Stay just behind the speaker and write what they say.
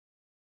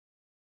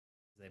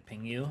They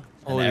ping you.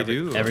 Oh, they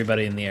do.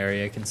 Everybody in the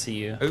area can see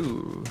you.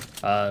 Ooh.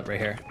 Right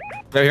here.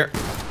 Right here.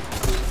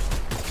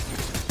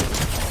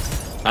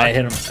 I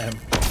hit him.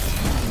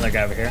 That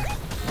guy over here.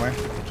 Where?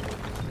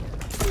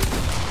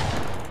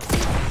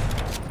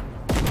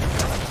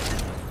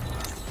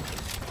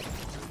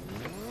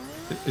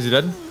 Is he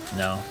dead?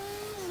 No.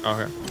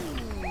 Okay.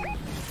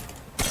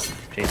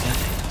 Jason?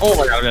 Oh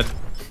my god, I'm dead.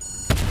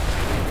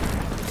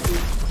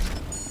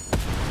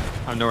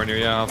 I'm nowhere near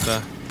you. I'll have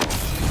to...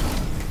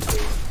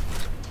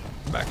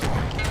 Back.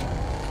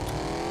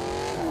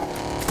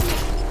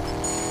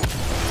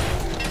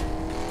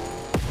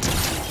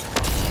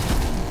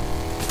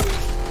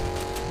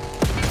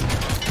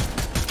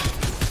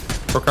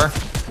 Pro car.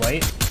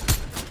 White?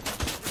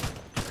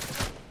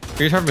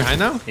 Are you talking behind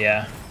now?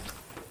 Yeah.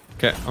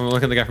 Okay, I'm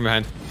looking at the guy from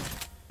behind.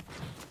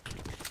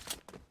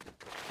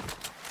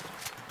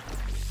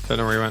 Don't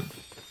know where he went.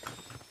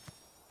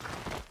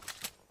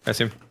 I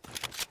see him.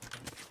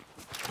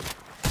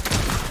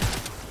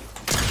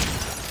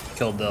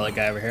 Killed the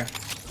guy over here.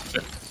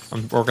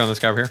 I'm working on this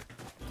guy over here.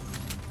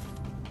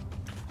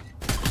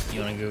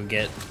 You wanna go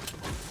get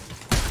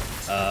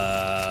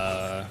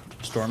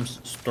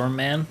Storm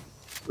Man?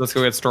 Let's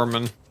go get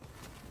Stormman.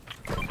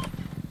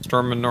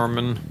 Stormman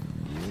Norman.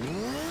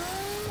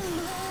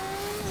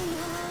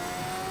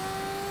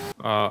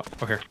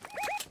 Okay.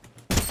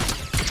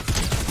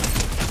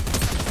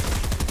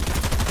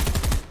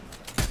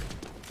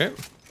 Okay.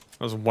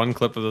 That was one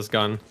clip of this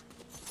gun.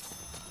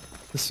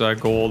 This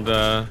gold,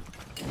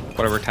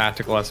 whatever,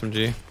 tactical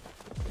SMG.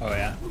 Oh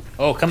yeah.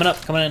 Oh, coming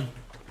up, coming in.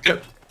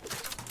 Yep.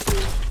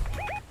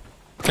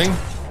 Ping.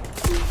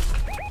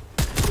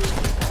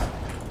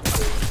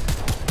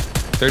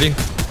 30.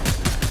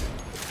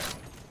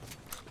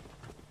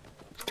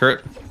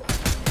 Turret.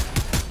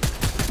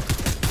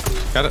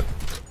 Got it.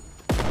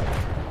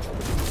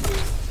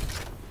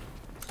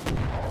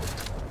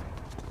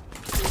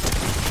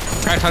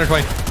 Cracked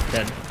 120.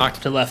 Dead. Knocked.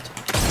 To the left.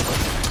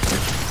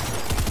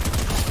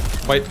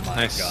 White. Oh my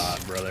Nice.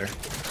 God, brother.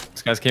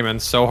 These guys came in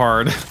so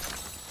hard.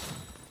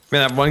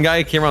 Man, that one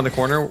guy came around the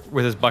corner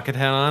with his bucket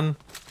hat on,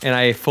 and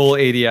I full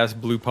ADS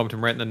blue pumped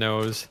him right in the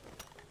nose.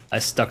 I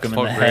stuck him in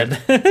Oh, the great.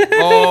 head.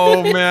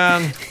 Oh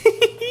man,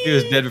 he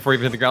was dead before he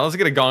even hit the ground. Let's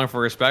get a gong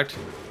for respect.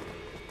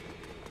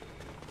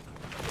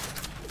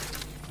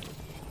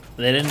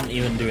 They didn't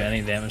even do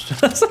any damage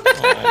to us.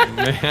 Oh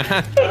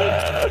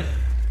man.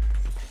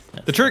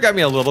 The turret got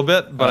me a little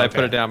bit, but Oh, I put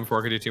okay. it down before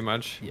I could do too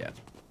much. Yeah.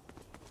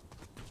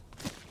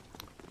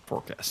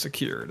 Forecast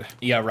secured.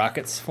 You got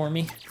rockets for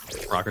me?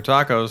 Rocket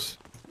tacos.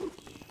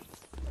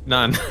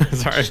 None.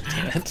 Sorry.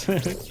 Damn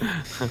it.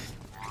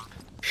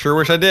 Sure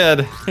wish I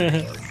did.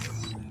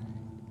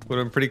 Would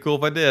have been pretty cool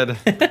if I did.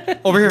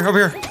 Over here, over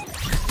here.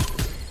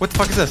 What the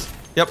fuck is this?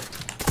 Yep.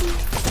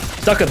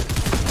 Stuck him.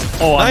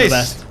 Oh, I'm the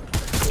Nice. best.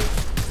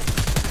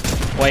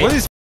 Wait. What are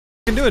these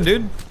f***ing doing,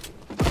 dude?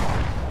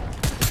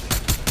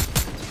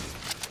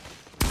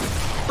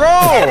 Bro!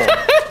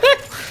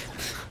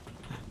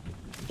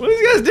 What are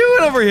these guys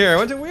doing over here?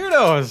 Bunch of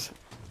weirdos.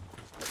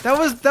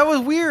 That was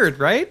weird,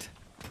 right?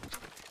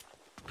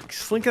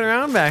 Slinking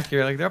around back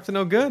here like they're up to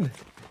no good.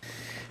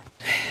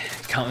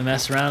 Can't we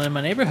mess around in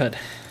my neighborhood?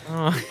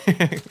 Oh. I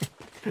think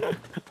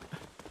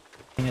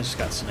I just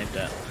got sniped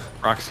at.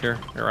 Rocks here.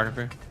 Here, rock up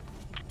here.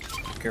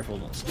 Careful,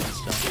 don't stand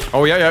still.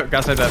 Oh yeah, yeah.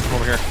 Got side that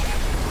over here.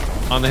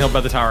 On the hill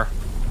by the tower.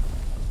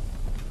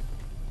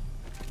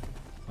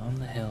 On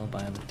the hill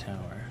by the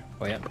tower.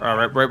 Oh yeah.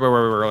 Right where we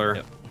were earlier.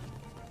 Yep.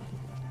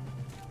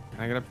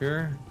 Can I get up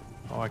here?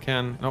 Oh, I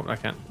can. Nope, I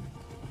can't.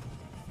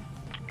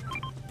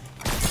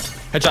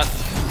 Headshot.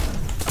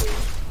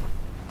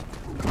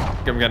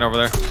 Get him getting over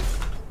there.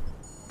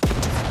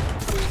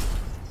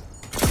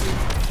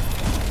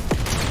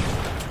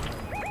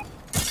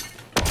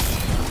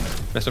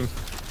 Missed him.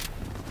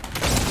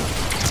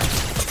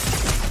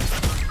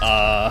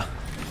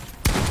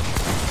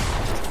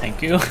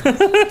 Thank you.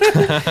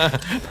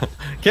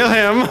 Kill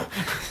him.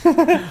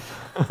 I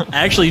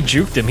actually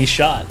juked him. He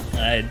shot.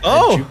 I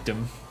juked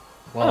him.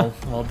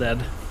 Well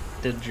dead.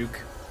 Did juke.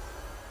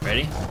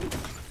 Ready?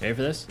 Ready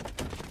for this?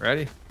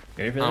 Ready?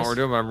 Ready for Oh, this? we're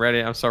doing. I'm ready.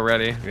 I'm so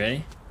ready. You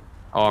ready?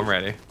 Oh, I'm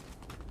ready.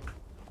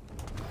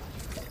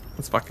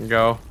 Let's fucking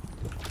go.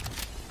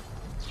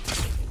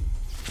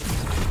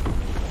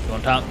 Go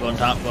on top, go on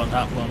top, go on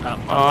top, go on top.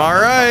 All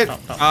right.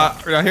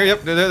 Top. Down here.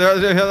 Yep. There.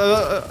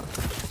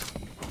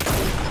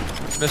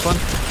 Missed one.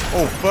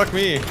 Oh, fuck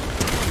me.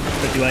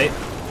 58.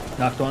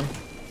 Knocked one.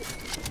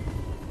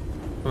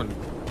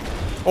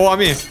 Oh, I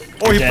mean.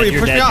 Oh, he You're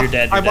pushed dead, me off. you're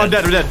dead, I'm you're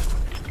dead. I'm dead.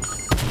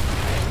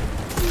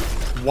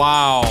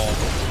 Wow.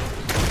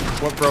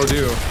 What bro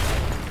do?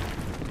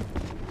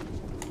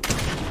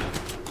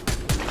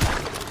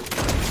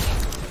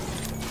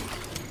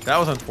 That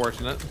was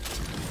unfortunate.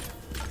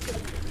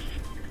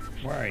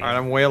 Where are you? Alright,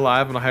 I'm way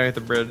alive. I'm gonna hide at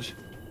the bridge.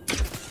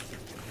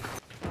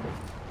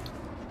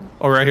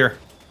 Oh, right here.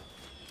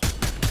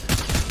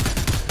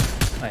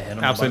 I hit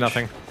him. Absolutely a bunch.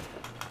 nothing.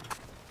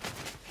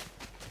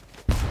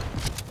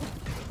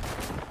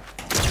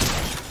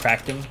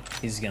 Cracked him.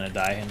 He's gonna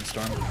die in the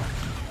storm.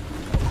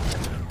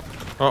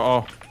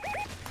 Uh-oh.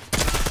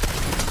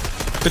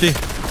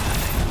 50.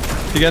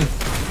 Again.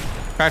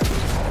 Cracked.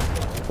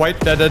 White,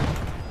 dead.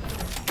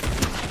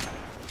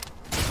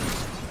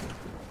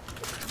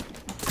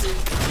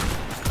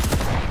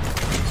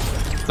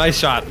 Nice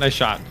shot, nice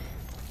shot.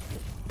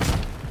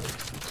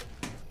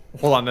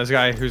 Hold on, this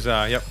guy who's,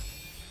 yep.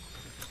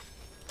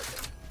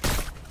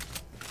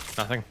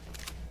 Nothing.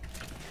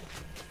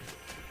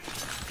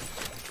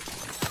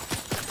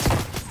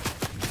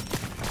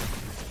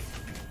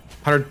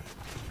 $100.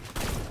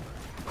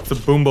 It's a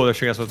boom bow they're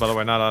shooting us with, by the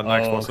way, not an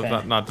explosive,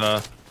 okay. not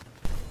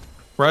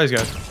where are these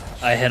guys?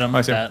 I hit him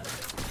with that.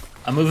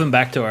 I'm moving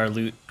back to our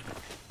loot.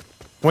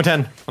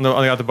 110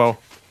 on the bow.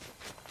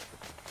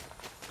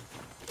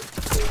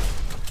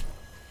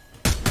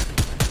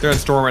 They're in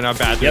storm right now,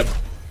 bad dude. Yep.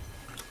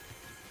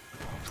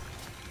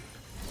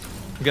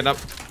 I'm getting up.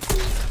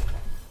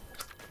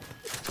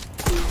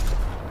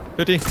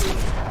 50.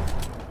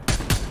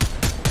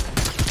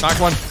 Knock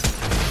one.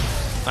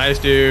 Nice,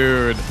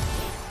 dude.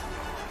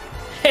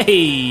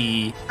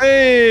 Hey!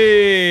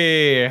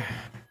 Hey!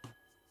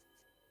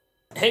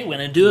 Hey,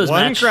 win a duos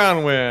One match.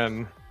 crown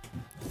win.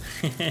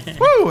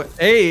 Woo!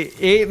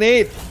 8 and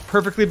 8.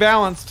 Perfectly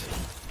balanced.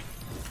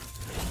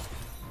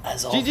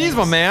 As all GG's,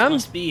 my man.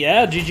 Must be,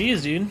 yeah,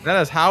 GG's, dude.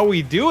 That is how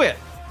we do it.